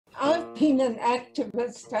been an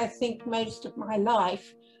activist, I think, most of my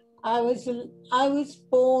life. I was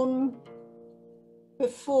born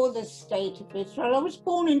before the state of Israel. I was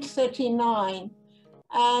born in 1939,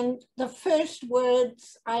 and the first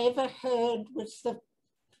words I ever heard was the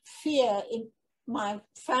fear in my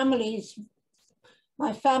family's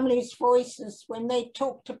voices when they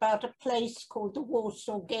talked about a place called the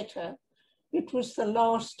Warsaw Ghetto. It was the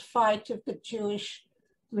last fight of the Jewish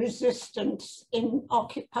resistance in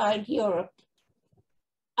occupied Europe.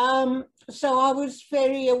 So I was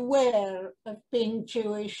very aware of being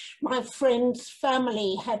Jewish. My friend's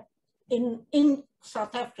family had in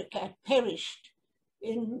South Africa had perished.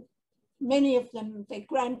 In many of them, their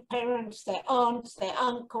grandparents, their aunts, their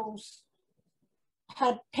uncles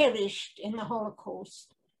had perished in the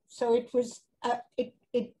Holocaust. So it was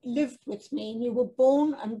it lived with me, and you were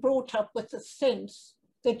born and brought up with the sense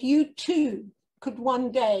that you too could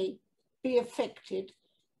one day be affected.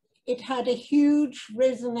 It had a huge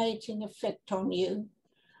resonating effect on you.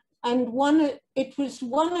 And it was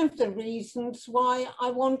one of the reasons why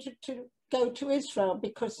I wanted to go to Israel,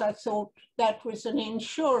 because I thought that was an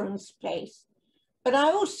insurance place. But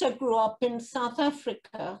I also grew up in South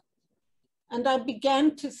Africa, and I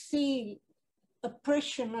began to see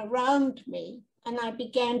oppression around me, and I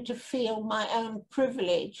began to feel my own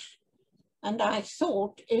privilege. And I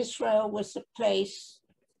thought Israel was a place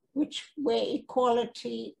where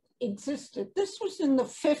equality existed. This was in the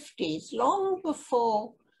 50s, long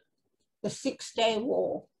before the Six-Day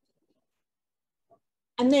War.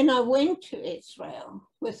 And then I went to Israel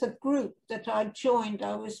with a group that I joined.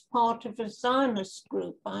 I was part of a Zionist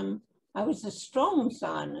group. I was a strong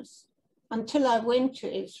Zionist until I went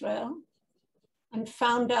to Israel and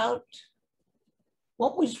found out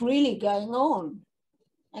what was really going on.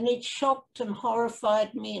 And it shocked and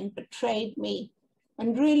horrified me and betrayed me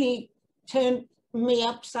and really turned me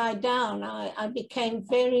upside down. I became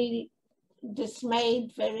very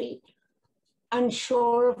dismayed, very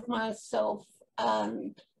unsure of myself,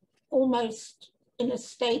 and almost in a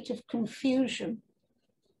state of confusion.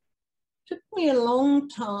 It took me a long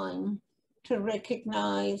time to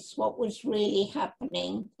recognize what was really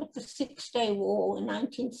happening, but the Six-Day War in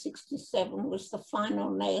 1967 was the final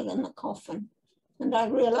nail in the coffin, and I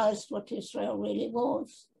realized what Israel really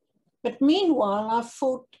was. But meanwhile, I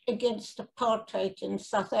fought against apartheid in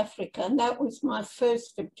South Africa, and that was my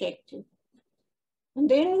first objective. And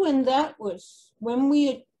then when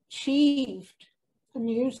we achieved a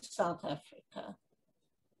new South Africa,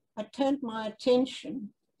 I turned my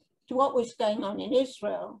attention to what was going on in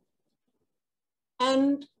Israel.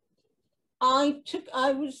 And I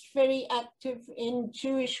was very active in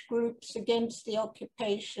Jewish groups against the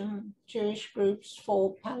occupation, Jewish groups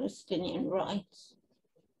for Palestinian rights.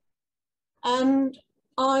 And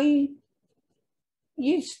I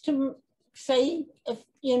used to say,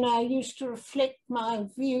 I used to reflect my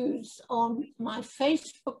views on my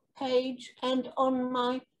Facebook page and on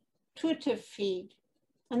my Twitter feed.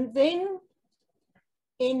 And then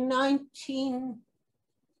in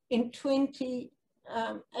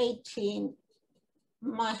 2018,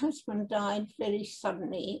 my husband died very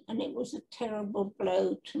suddenly, and it was a terrible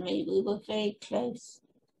blow to me. We were very close.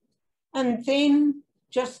 And then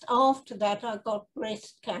just after that, I got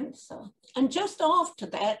breast cancer. And just after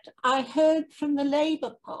that, I heard from the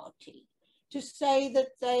Labour Party to say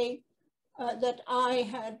that that I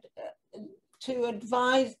had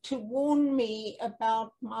to warn me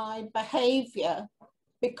about my behavior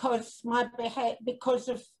because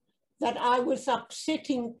of that I was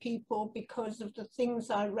upsetting people because of the things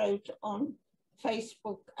I wrote on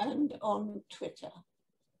Facebook and on Twitter.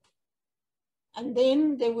 And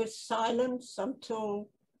then there was silence until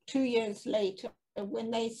 2 years later, when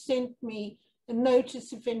they sent me a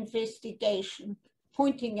notice of investigation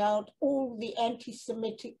pointing out all the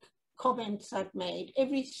anti-Semitic comments I'd made.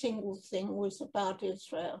 Every single thing was about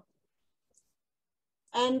Israel.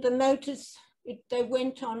 And the notice, they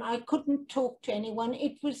went on. I couldn't talk to anyone.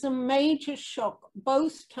 It was a major shock.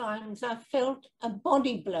 Both times I felt a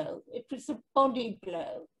body blow. It was a body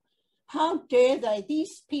blow. How dare they,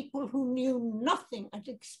 these people who knew nothing, had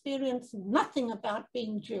experienced nothing about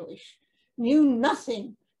being Jewish, knew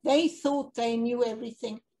nothing. They thought they knew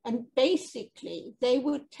everything. And basically, they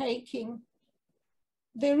were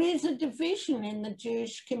there is a division in the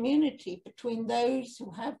Jewish community between those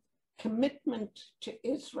who have commitment to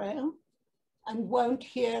Israel and won't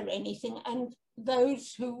hear anything, and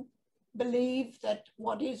those who believe that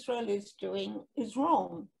what Israel is doing is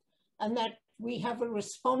wrong, and that we have a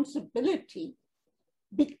responsibility,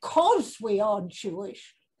 because we are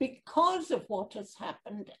Jewish, because of what has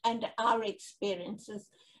happened and our experiences,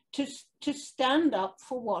 to stand up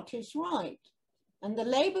for what is right. And the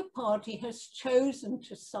Labour Party has chosen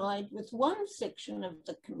to side with one section of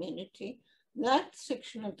the community, that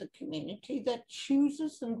section of the community that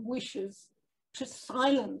chooses and wishes to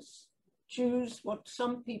silence Jews, what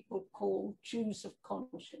some people call Jews of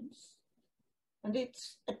conscience. And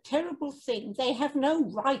it's a terrible thing. They have no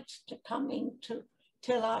right to come in to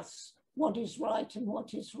tell us what is right and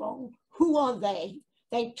what is wrong. Who are they?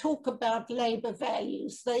 They talk about Labour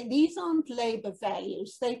values. These aren't Labour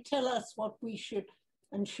values. They tell us what we should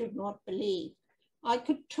and should not believe. I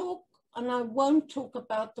could talk, and I won't talk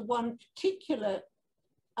about the one particular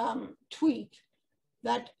tweet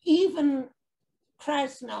that even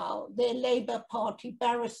Krasnow, their Labour Party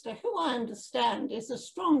barrister, who I understand is a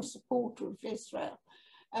strong supporter of Israel,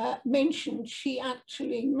 she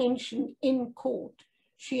actually mentioned in court,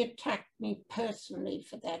 she attacked me personally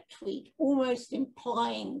for that tweet, almost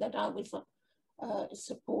implying that I was a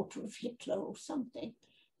supporter of Hitler or something.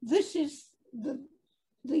 This is the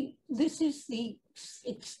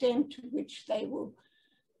extent to which they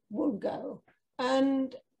will go.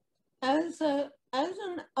 And as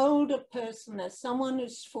an older person, as someone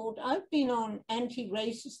who's fought, I've been on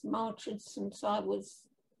anti-racist marches since I was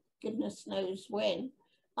goodness knows when.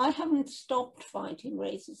 I haven't stopped fighting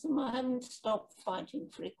racism. I haven't stopped fighting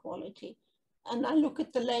for equality. And I look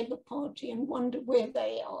at the Labour Party and wonder where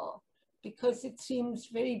they are, because it seems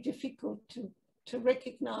very difficult to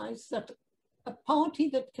recognize that a party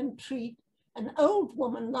that can treat an old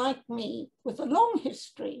woman like me with a long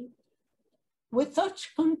history with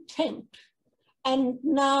such contempt, and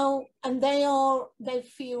now, and they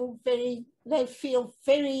feel very, their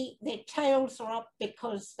tails are up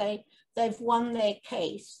because they've won their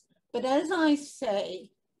case. But as I say,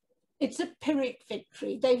 it's a Pyrrhic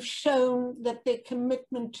victory. They've shown that their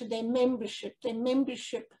commitment to their membership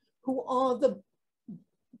who are the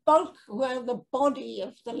bulk, who are the body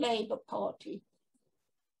of the Labour Party,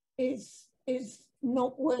 is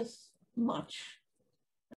not worth much.